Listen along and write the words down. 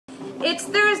It's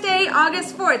Thursday,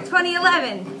 August 4th,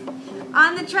 2011.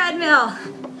 On the treadmill.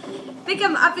 Think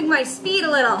I'm upping my speed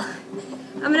a little.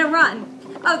 I'm gonna run.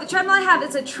 Oh, the treadmill I have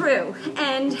is a True,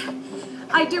 and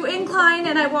I do incline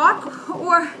and I walk,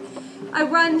 or I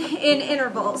run in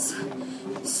intervals.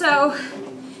 So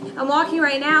I'm walking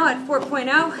right now at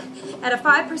 4.0 at a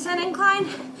 5% incline,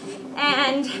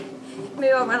 and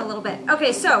maybe I'll run a little bit.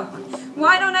 Okay, so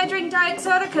why don't I drink diet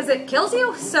soda? Because it kills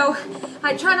you. So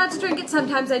I try not to drink it.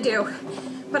 Sometimes I do,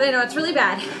 but I know it's really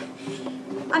bad.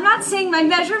 I'm not saying my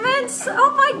measurements.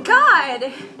 Oh my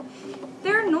God,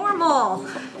 they're normal.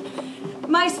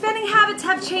 My spending habits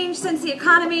have changed since the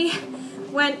economy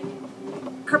went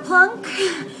kerplunk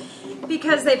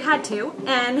because they've had to,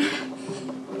 and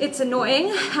it's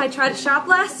annoying. I try to shop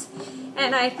less,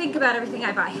 and I think about everything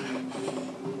I buy.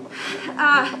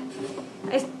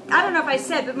 I don't know if I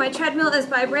said, but my treadmill is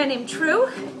by a brand named True,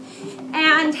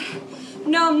 and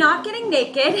no, I'm not getting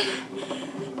naked.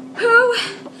 Who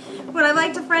would I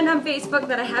like to friend on Facebook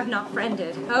that I have not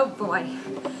friended? Oh boy,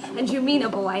 and you mean a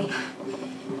boy.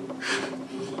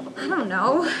 I don't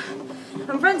know.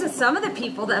 I'm friends with some of the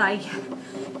people that I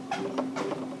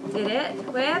did it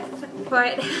with,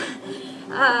 but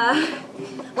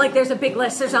like there's a big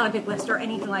list. There's not a big list or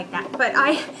anything like that, but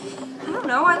I don't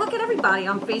know. I look at everybody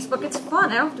on Facebook. It's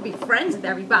fun. I don't have to be friends with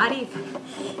everybody.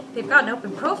 They've got an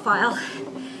open profile.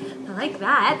 I like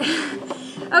that.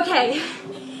 Okay,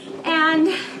 and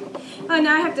oh,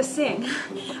 now I have to sing.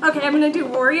 Okay, I'm gonna do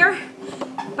Warrior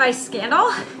by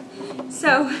Scandal.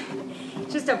 So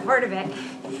just a part of it.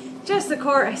 Just the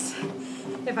chorus,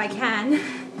 if I can.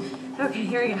 Okay,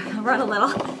 here we go. I'll run a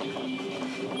little.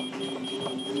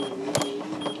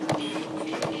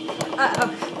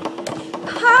 Uh-oh.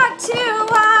 Heart to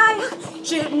eye,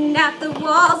 shooting at the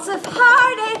walls of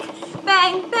heartache.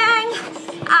 Bang, bang,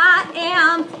 I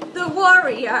am the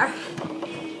warrior.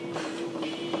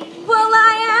 Well,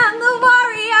 I am the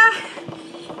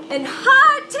warrior, and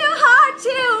heart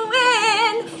to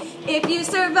win. If you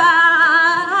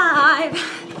survive,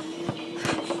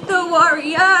 the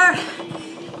warrior,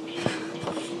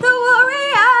 the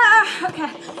warrior. Okay,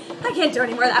 I can't do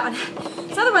any more of that one.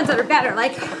 There's other ones that are better,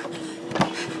 like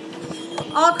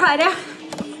All Cried Out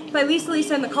by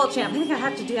Lisa and the Cult Champ. I think I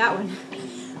have to do that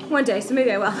one day, so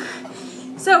maybe I will.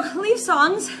 So leave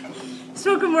songs,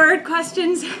 spoken word,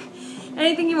 questions,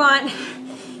 anything you want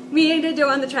me to do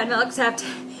on the treadmill except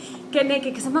get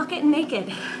naked, because I'm not getting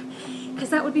naked, because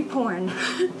that would be porn.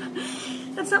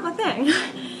 That's not my thing.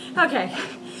 Okay.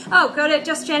 Oh, go to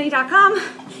justjenny.com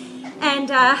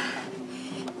and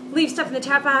leave stuff in the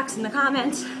chat box, in the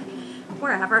comments,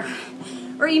 wherever.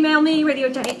 Or email me,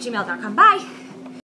 radiojenny@gmail.com. Bye.